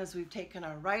we've done is we've taken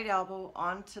our right elbow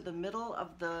onto the middle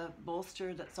of the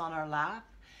bolster that's on our lap,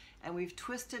 and we've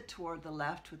twisted toward the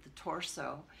left with the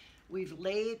torso. We've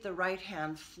laid the right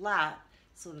hand flat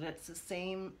so that it's the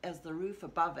same as the roof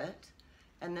above it,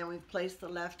 and then we've placed the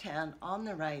left hand on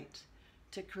the right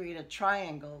to create a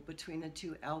triangle between the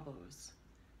two elbows.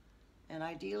 And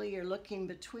ideally you're looking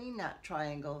between that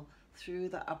triangle through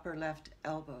the upper left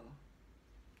elbow.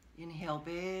 Inhale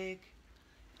big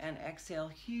and exhale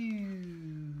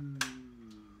huge.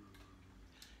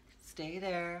 Stay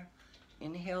there.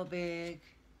 Inhale big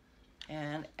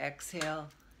and exhale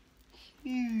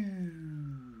huge.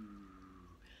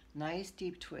 Nice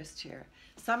deep twist here.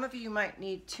 Some of you might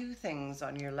need two things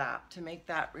on your lap to make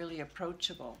that really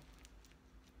approachable.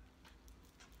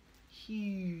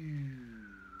 Huge.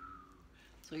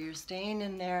 So you're staying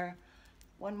in there.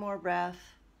 One more breath.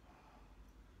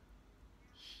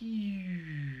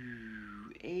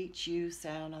 HU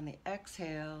sound on the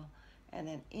exhale, and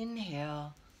then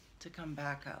inhale to come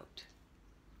back out.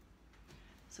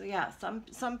 So yeah,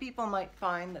 some people might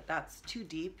find that that's too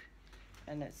deep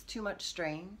and it's too much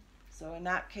strain. So in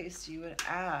that case, you would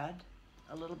add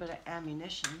a little bit of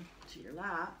ammunition to your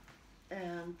lap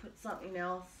and put something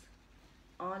else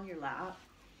on your lap,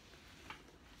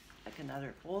 like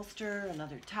another bolster,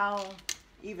 another towel,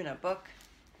 even a book.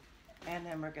 And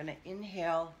then we're gonna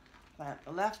inhale, plant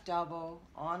the left elbow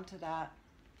onto that.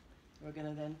 We're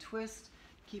gonna then twist,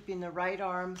 keeping the right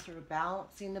arm sort of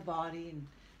balancing the body and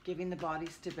giving the body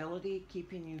stability,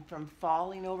 keeping you from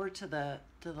falling over to the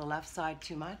left side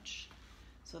too much,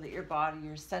 so that your body,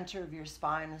 your center of your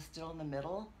spine is still in the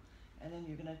middle. And then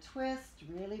you're gonna twist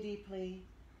really deeply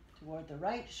toward the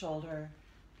right shoulder,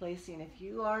 placing, if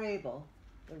you are able,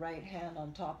 the right hand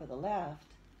on top of the left,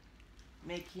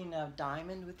 making a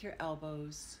diamond with your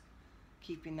elbows,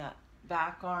 keeping that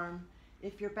back arm.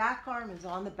 If your back arm is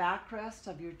on the backrest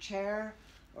of your chair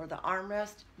or the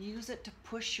armrest, use it to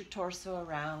push your torso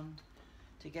around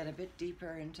to get a bit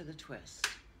deeper into the twist.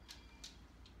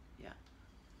 Yeah,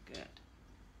 good.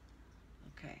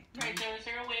 Okay. Right, so is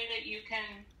there a way that you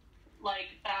can like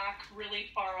back really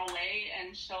far away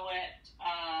and show it?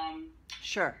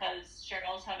 Sure. Because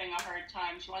Cheryl's having a hard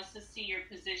time. She wants to see your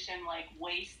position like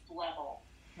waist level.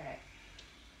 Okay.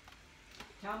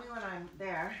 Tell me when I'm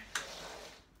there.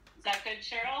 Is that good,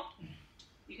 Cheryl?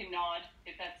 You can nod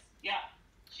if that's, yeah.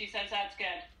 She says that's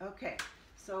good. Okay,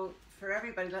 so for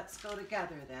everybody, let's go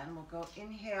together then. We'll go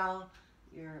inhale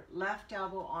your left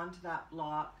elbow onto that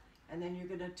block, and then you're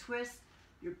gonna twist.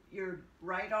 Your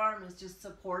right arm is just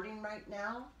supporting right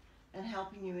now and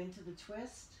helping you into the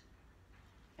twist.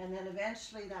 And then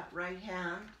eventually that right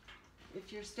hand,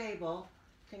 if you're stable,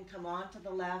 can come onto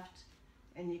the left,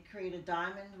 and you create a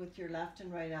diamond with your left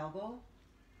and right elbow.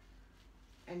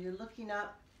 And you're looking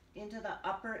up into the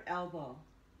upper elbow.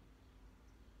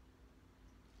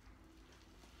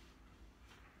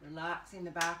 Relaxing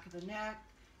the back of the neck.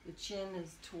 The chin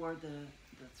is toward the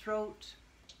throat.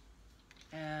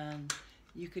 And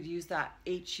you could use that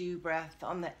HU breath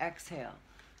on the exhale.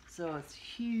 So it's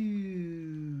huge.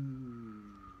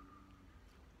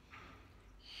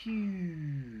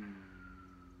 Huge.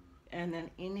 And then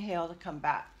inhale to come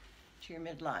back to your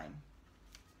midline.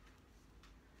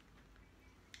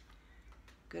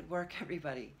 Good work,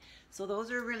 everybody. So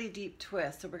those are really deep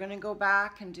twists. So we're going to go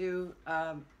back and do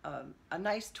a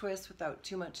nice twist without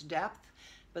too much depth,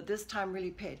 but this time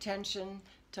really pay attention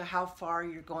to how far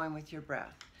you're going with your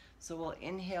breath. So we'll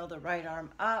inhale the right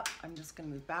arm up. I'm just going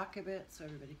to move back a bit so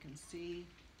everybody can see.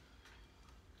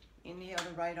 Inhale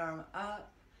the right arm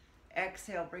up.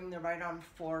 Exhale, bring the right arm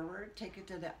forward. Take it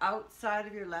to the outside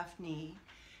of your left knee.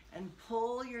 and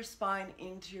pull your spine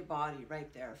into your body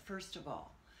right there, first of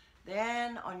all.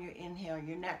 Then on your inhale,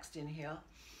 your next inhale,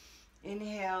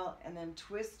 inhale and then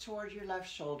twist toward your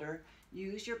left shoulder.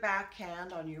 Use your back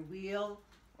hand on your wheel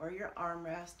or your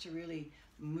armrest to really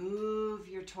move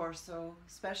your torso,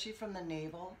 especially from the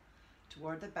navel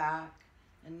toward the back.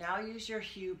 And now use your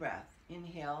hue breath.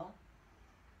 Inhale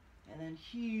and then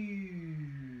hue.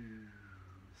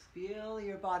 Feel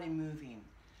your body moving.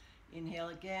 Inhale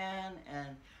again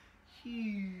and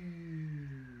hue.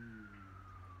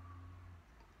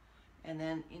 And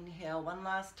then inhale one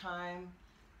last time.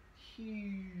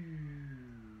 Hue.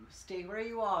 Stay where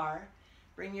you are.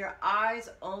 Bring your eyes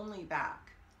only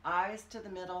back. Eyes to the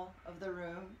middle of the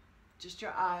room. Just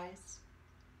your eyes.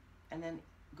 And then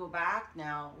go back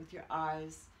now with your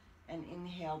eyes and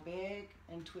inhale big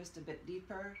and twist a bit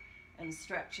deeper and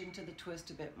stretch into the twist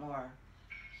a bit more.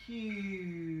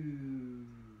 Hue.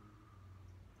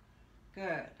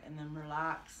 Good. And then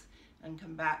relax and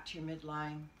come back to your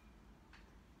midline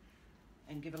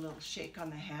and give a little shake on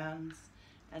the hands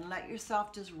and let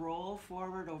yourself just roll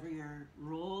forward over your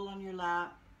roll on your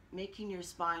lap, making your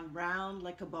spine round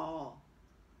like a ball.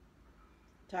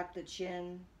 Tuck the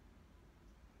chin.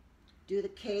 Do the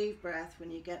cave breath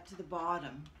when you get to the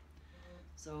bottom.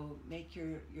 So make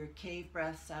your cave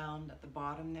breath sound at the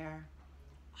bottom there.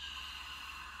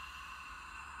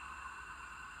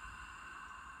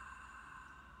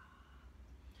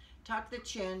 Tuck the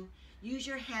chin. Use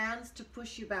your hands to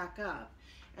push you back up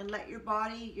and let your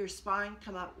body, your spine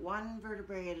come up one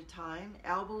vertebrae at a time,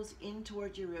 elbows in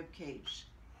towards your rib cage.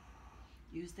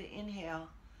 Use the inhale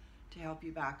to help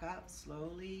you back up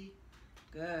slowly.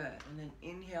 Good. And then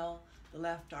inhale the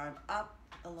left arm up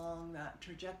along that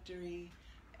trajectory.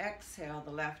 Exhale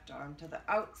the left arm to the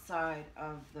outside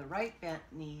of the right bent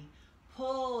knee.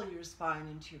 Pull your spine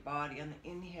into your body. On the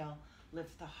inhale,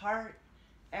 lift the heart.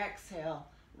 Exhale,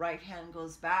 right hand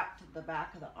goes back to the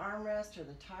back of the armrest or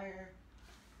the tire.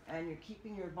 And you're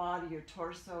keeping your body, your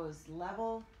torso is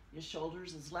level, your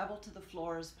shoulders as level to the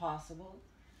floor as possible.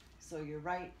 So your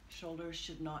right shoulders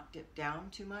should not dip down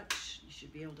too much. You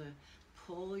should be able to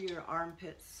pull your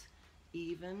armpits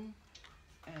even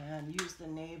and use the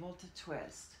navel to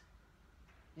twist.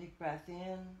 Big breath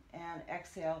in and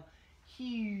exhale.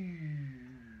 Hue.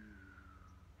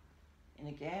 And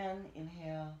again,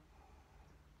 inhale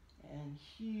and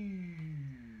hue.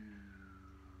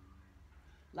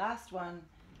 Last one,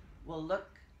 we'll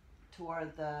look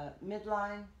toward the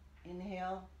midline.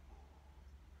 Inhale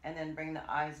and then bring the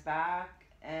eyes back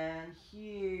and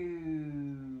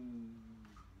hue.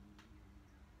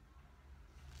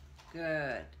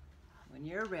 Good. When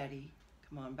you're ready,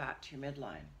 come on back to your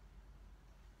midline.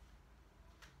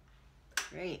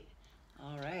 Great.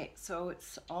 All right. So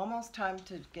it's almost time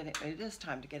to it is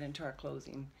time to get into our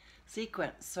closing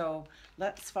sequence. So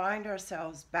let's find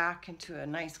ourselves back into a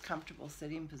nice, comfortable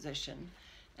sitting position.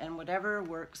 And whatever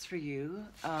works for you.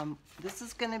 This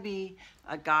is going to be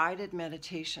a guided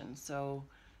meditation. So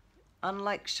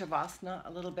unlike Shavasana a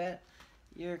little bit,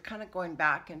 you're kind of going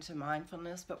back into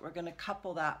mindfulness, but we're going to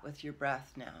couple that with your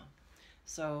breath now.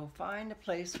 So find a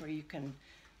place where you can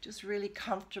just really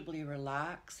comfortably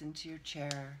relax into your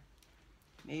chair.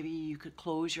 Maybe you could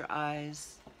close your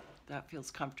eyes. That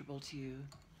feels comfortable to you.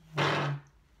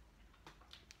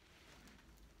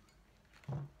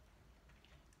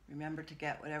 Remember to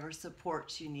get whatever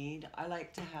supports you need. I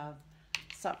like to have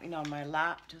something on my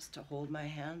lap just to hold my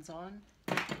hands on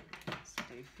so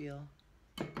they feel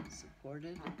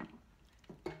supported.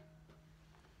 Good.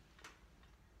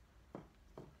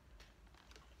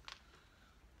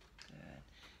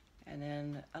 And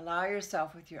then allow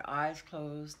yourself with your eyes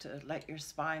closed to let your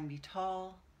spine be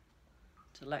tall,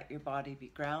 to let your body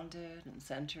be grounded and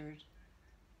centered.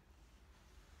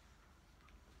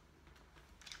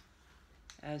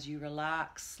 As you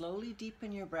relax, slowly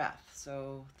deepen your breath.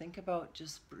 So think about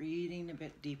just breathing a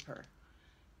bit deeper.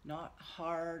 Not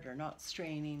hard or not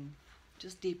straining,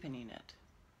 just deepening it.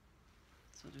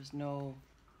 So there's no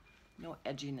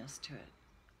edginess to it.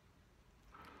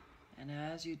 And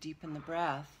as you deepen the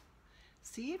breath,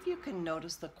 see if you can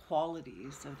notice the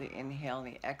qualities of the inhale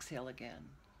and the exhale again.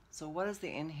 So what does the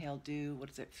inhale do? What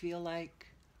does it feel like?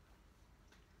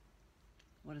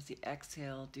 What does the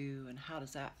exhale do? And how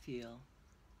does that feel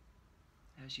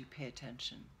as you pay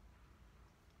attention?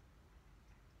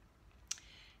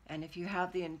 And if you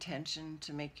have the intention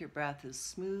to make your breath as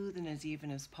smooth and as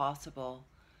even as possible,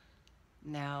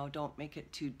 now don't make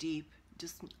it too deep.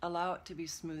 Just allow it to be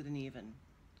smooth and even.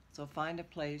 So find a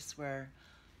place where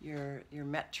your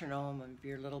metronome of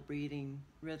your little breathing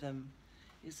rhythm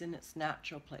is in its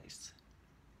natural place.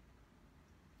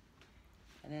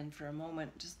 And then for a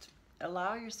moment, just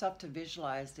allow yourself to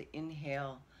visualize the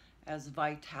inhale as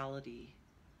vitality,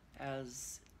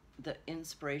 as the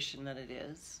inspiration that it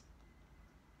is.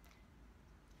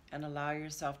 And allow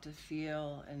yourself to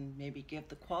feel and maybe give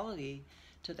the quality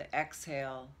to the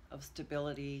exhale of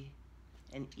stability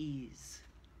and ease.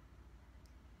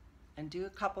 And do a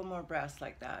couple more breaths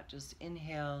like that. Just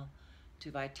inhale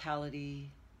to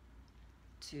vitality,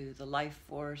 to the life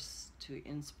force, to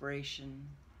inspiration,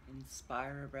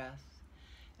 inspire a breath.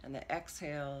 And the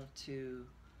exhale to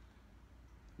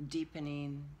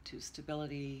deepening, to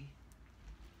stability,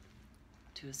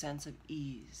 to a sense of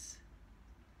ease.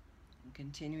 And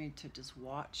continuing to just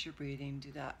watch your breathing,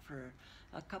 do that for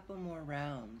a couple more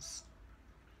rounds.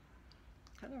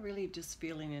 Kind of really just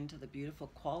feeling into the beautiful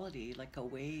quality, like a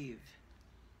wave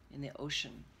in the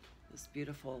ocean. This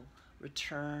beautiful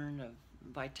return of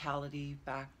vitality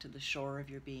back to the shore of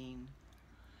your being.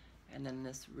 And then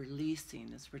this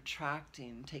releasing, this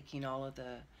retracting, taking all of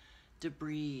the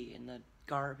debris and the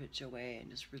garbage away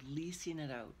and just releasing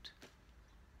it out.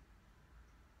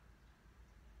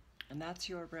 And that's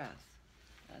your breath.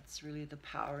 That's really the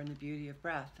power and the beauty of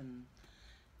breath. And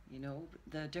you know,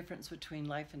 the difference between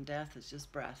life and death is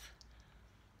just breath.